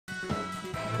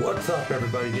What's up,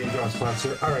 everybody? gamedropspops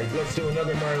here. Alright, let's do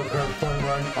another Mario Kart fun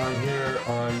run on here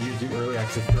on Yuzu Early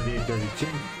Access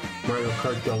 3832. Mario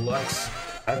Kart Deluxe.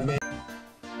 I've made...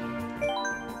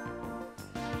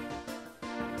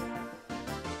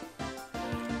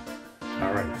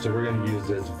 Alright, so we're going to use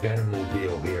this Venom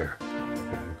Mobile here.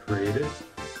 Create it.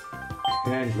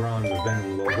 And draw on the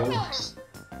Venom logo.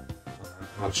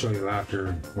 I'll show you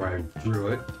after where I drew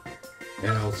it.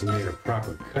 And I also made a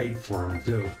proper kite for him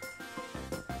too.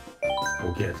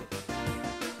 Okay.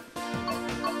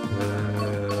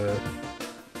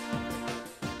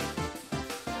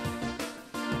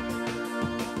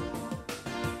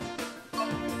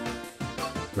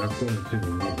 That's the only two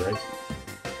we need, right?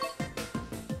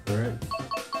 Alright.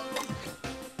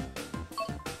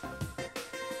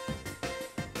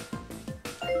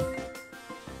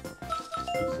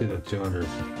 Let's see the 200.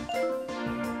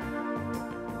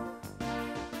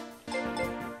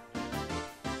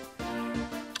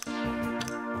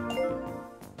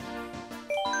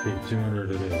 Okay,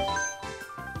 200 it is.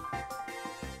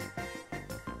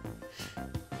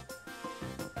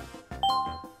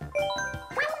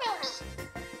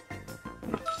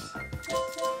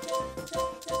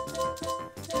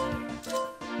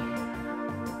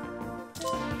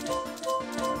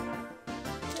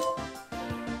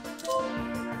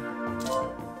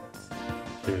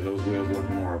 Okay, those wheels look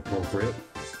more appropriate.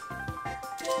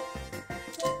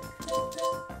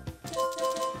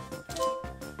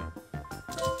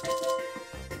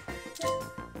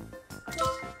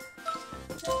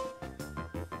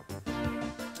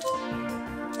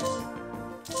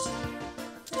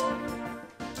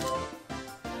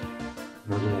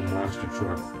 We're going monster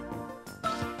truck.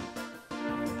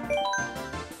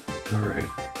 All right.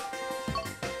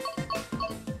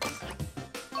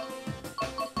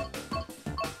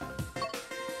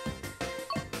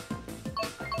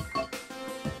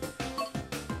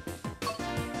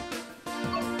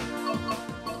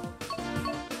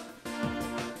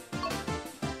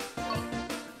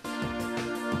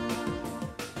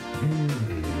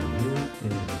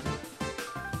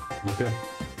 Okay.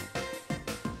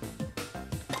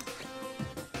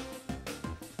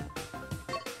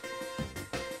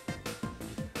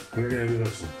 We're gonna do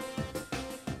this one.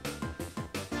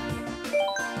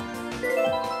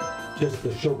 Just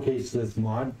to showcase this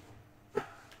mod.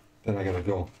 Then I gotta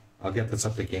go. I'll get this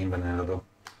up to Gamebanana though.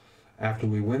 After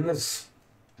we win this,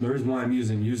 the reason why I'm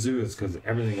using Yuzu is because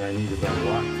everything I need is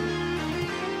unlocked.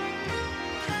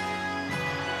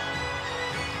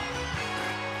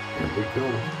 There we go.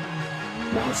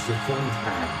 Monster fun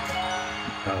time.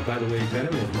 By the way,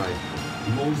 Venom is my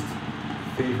most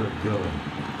favorite villain.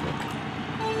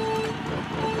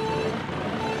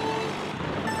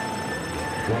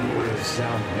 One word of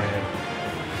sound, man.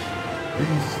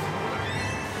 Beast.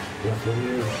 Yes, it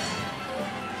is.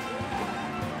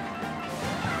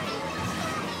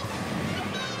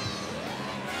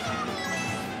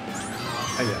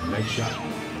 I got a nice shot.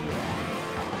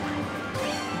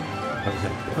 That was a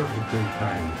perfectly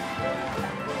timed.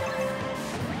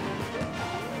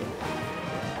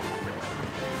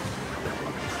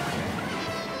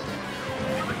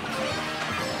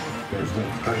 There's no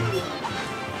time.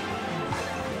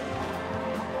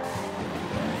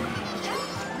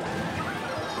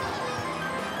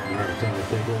 Alright, time to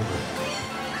take over.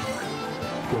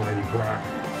 Go ahead and Brock.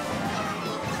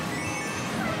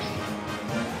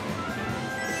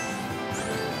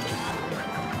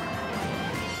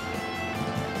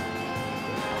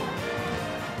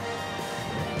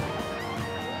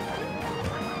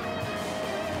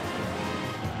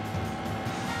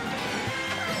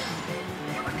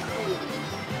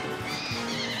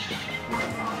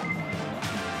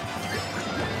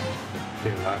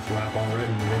 Okay, last lap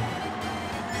already, man.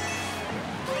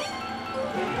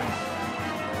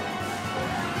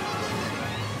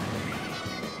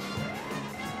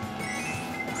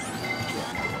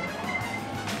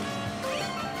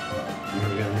 We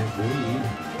got a nice lead.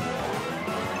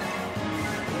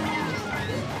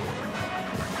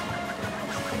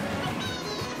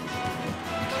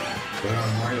 But on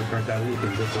Mario Kart, that lead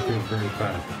can disappear very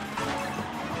fast.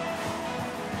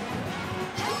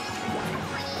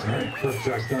 Alright, first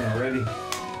track done already.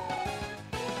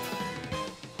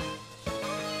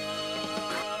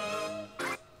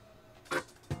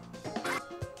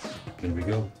 Here we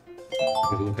go.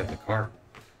 Good look at the car.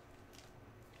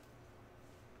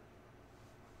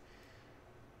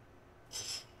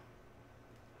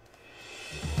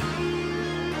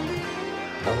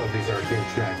 I love these arcade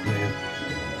tracks, man.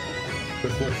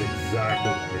 This looks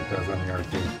exactly like it does on the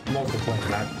arcade. I'm also playing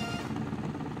that.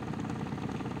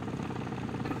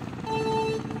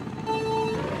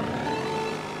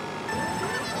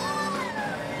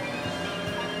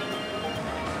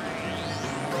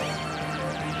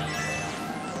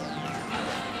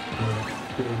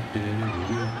 It's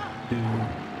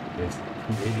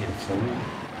Canadian salute.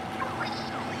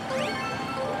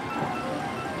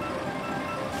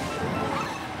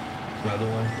 Another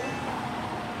one.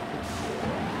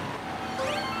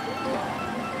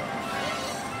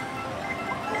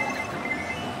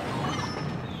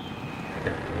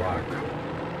 Rock.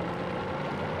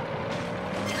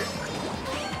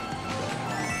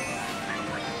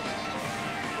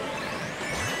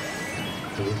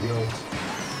 Here we go.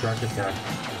 Shark attack.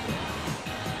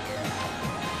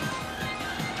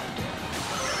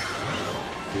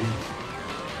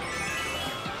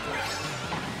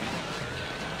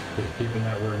 Just keeping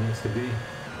that where it needs to be.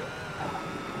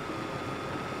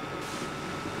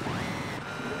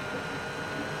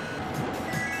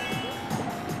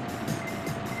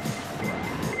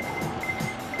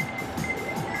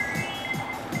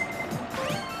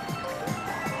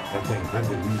 That thing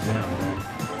hunted me down, man.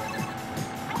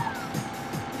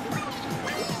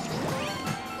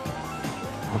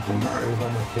 Uncle Mario's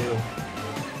on the tail.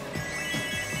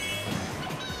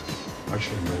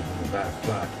 Mushroom goes in the back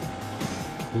flat.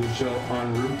 Blue shell en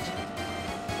route.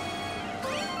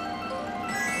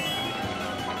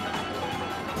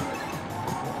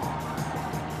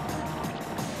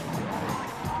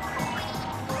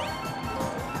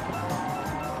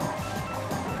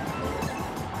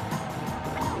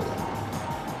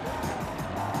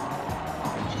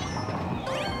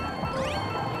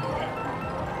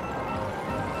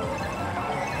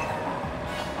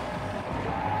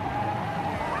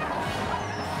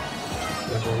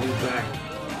 Back.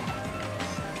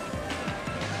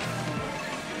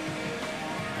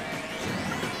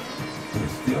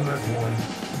 Steal this one.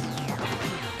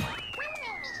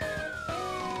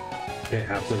 Okay,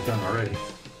 halfway done already.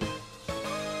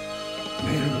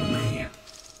 Man.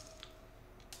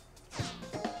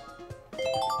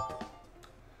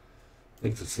 I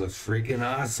think this looks freaking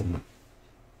awesome.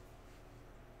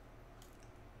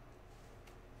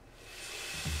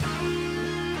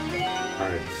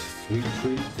 Alright, sweet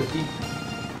cookie.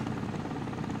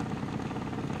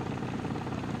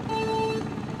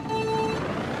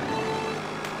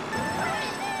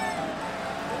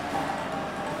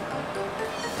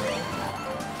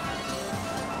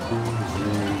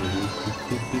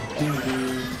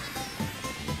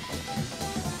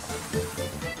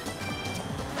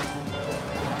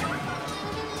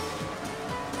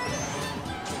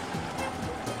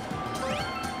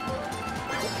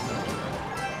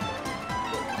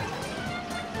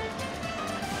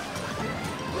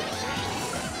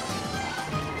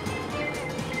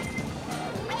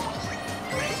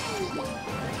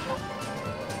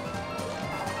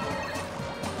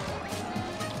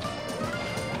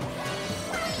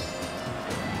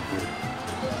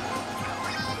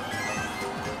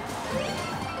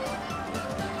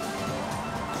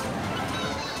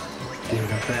 Get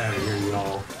up out of here,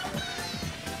 y'all.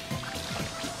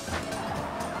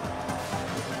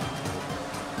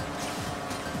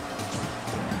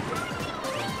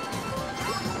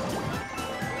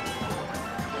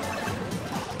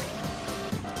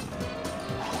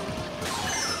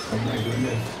 Oh my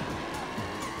goodness.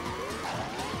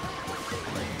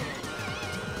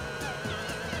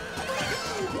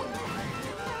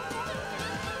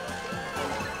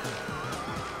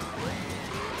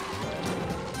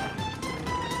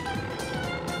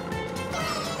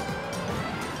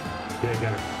 Okay, I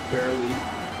got a barely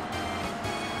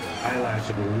eyelash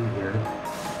of a loot here.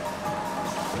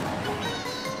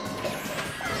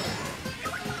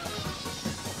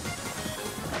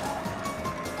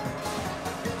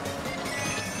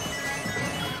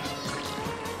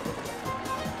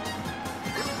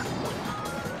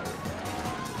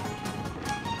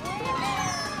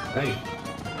 Hey.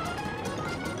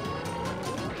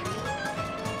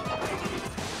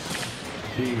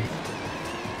 Jeez.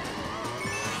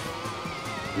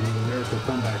 We need a miracle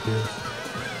comeback here.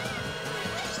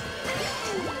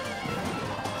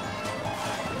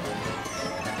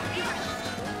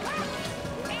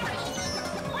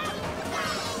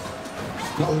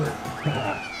 Stole it.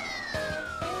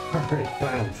 Alright,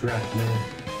 final track, man.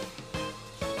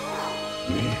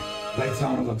 Man, lights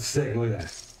on looks sick. Look at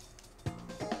that.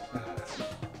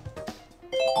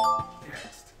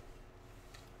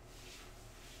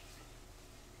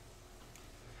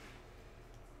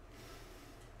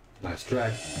 Last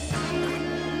track.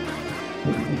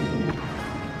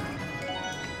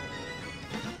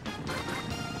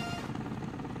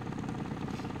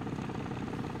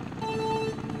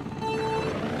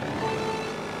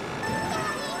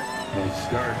 Nice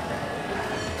start.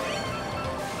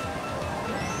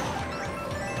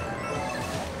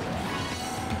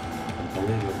 I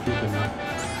believe we're keeping up.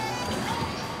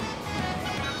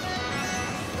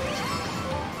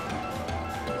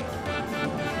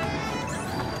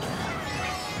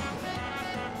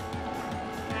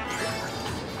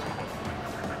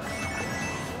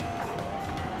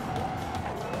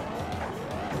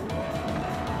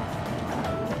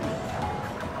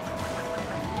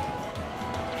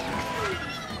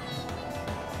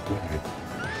 Right.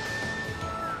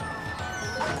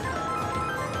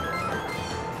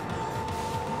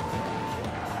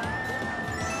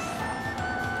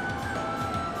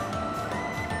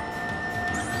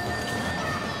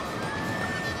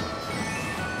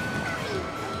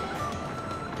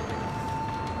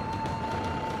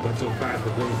 Went so fast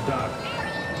before we stopped.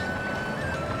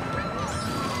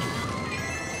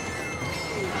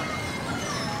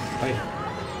 Hey.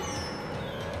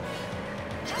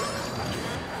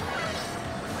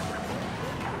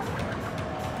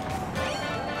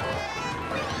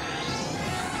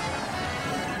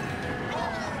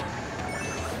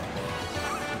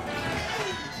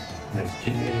 Nice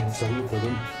Canadian salute for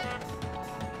them.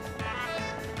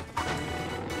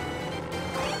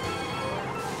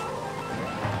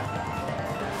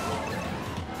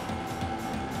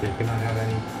 They cannot have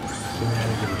any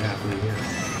shenanigans happening here.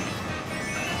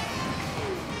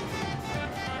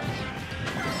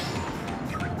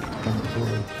 Come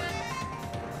forward.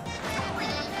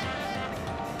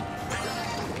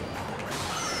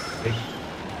 Hey.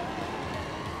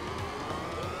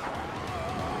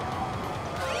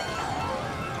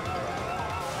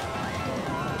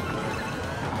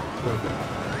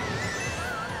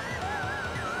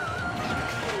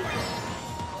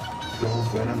 Go,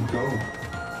 Venom, go.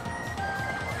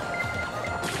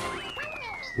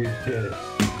 We did it.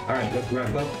 Alright, let's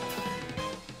wrap up.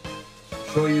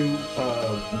 Show you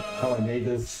how I made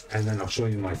this, and then I'll show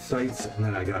you my sights, and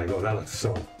then I gotta go. That looks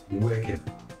so wicked.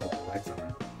 Lights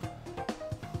on.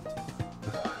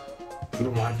 Should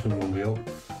have watched the mobile.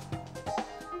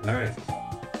 Alright.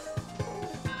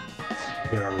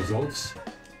 Get our results.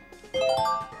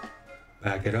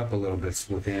 Back it up a little bit,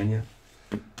 SplaTanya.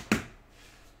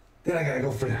 Then I gotta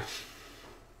go for now.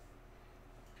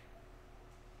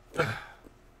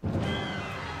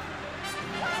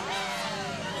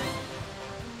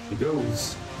 She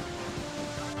goes.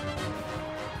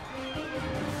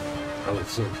 That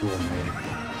looks so cool, man.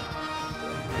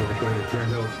 I like the way it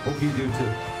turned out. Hope you do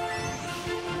too.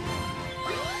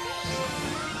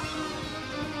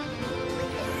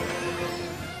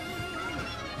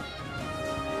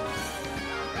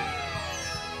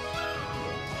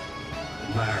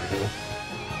 Marvel.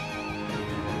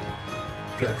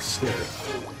 That's scary.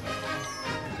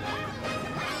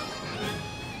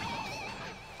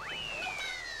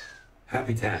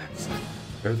 Happy times.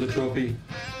 There's the trophy.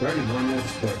 We already won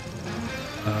this, but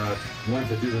wanted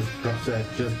to do this cup set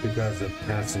just because it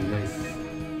has some nice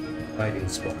lighting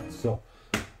spots. So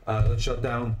let's shut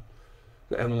down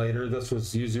the emulator. This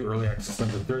was Yuzu early access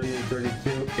number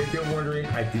 3832. If you're wondering,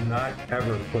 I do not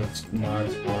ever put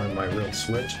mods on my real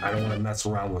Switch. I don't want to mess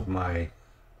around with my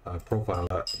profile.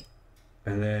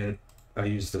 And then I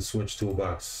use the Switch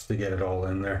toolbox to get it all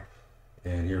in there.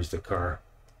 And here's the car.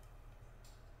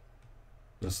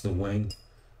 This is the wing,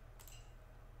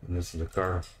 and this is the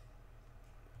car.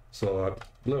 So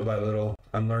little by little,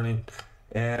 I'm learning,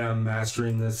 and I'm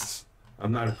mastering this.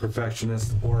 I'm not a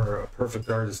perfectionist or a perfect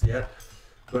artist yet,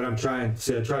 but I'm trying.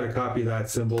 See, I try to copy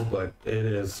that symbol, but it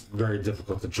is very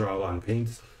difficult to draw on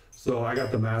paint. So I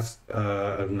got the mask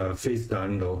and the face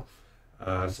done, though.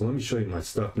 So let me show you my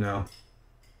stuff now.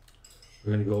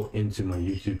 We're gonna go into my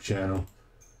YouTube channel.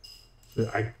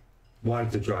 I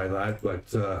wanted to try that,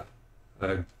 but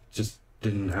I just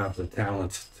didn't have the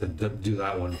talent to do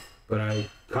that one, but I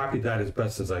copied that as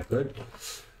best as I could.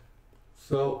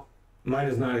 So mine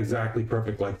is not exactly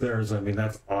perfect like theirs. I mean,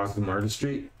 that's awesome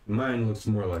artistry. Mine looks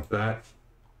more like that.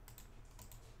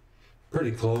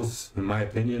 Pretty close in my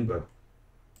opinion, but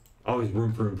always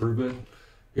room for improvement.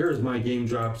 Here's my Game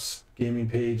Drops gaming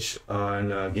page on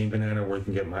Gamebanana, where you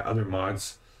can get my other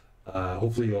mods.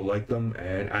 Hopefully you'll like them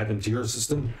and add them to your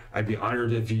system. I'd be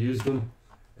honored if you use them.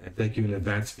 And thank you in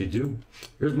advance if you do.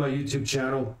 Here's my YouTube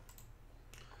channel.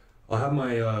 I'll have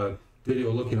my video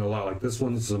looking a lot like this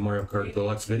one. This is a Mario Kart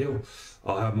Deluxe video.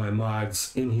 I'll have my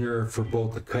mods in here for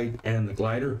both the kite and the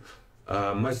glider.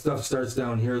 My stuff starts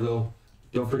down here though.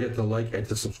 Don't forget to like and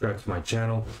to subscribe to my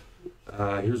channel.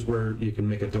 Here's where you can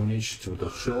make a donation to the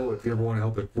show if you ever want to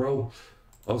help it grow.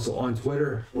 Also on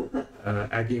Twitter,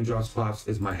 at gamedropspops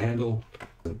is my handle.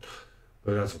 But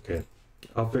that's okay.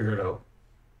 I'll figure it out.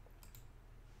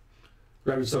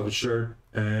 Grab yourself a shirt,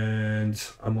 and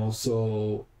I'm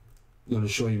also going to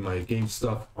show you my game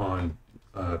stuff on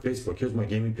Facebook. Here's my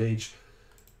gaming page.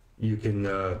 You can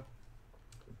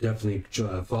definitely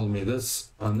follow me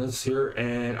on this here,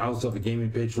 and I also have a gaming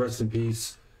page. Rest in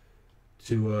peace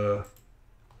to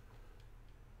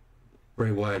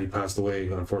Bray Wyatt. He passed away,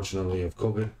 unfortunately, of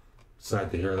COVID. Sad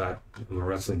to hear that. I'm a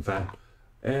wrestling fan.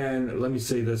 And let me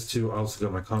say this too, I also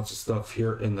got my console stuff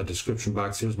here in the description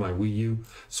box. Here's my Wii U,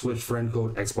 Switch friend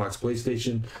code, Xbox,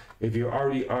 PlayStation. If you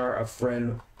already are a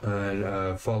friend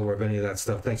and follower of any of that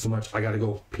stuff, thanks so much. I gotta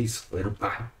go. Peace. Later.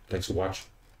 Bye. Thanks for watching.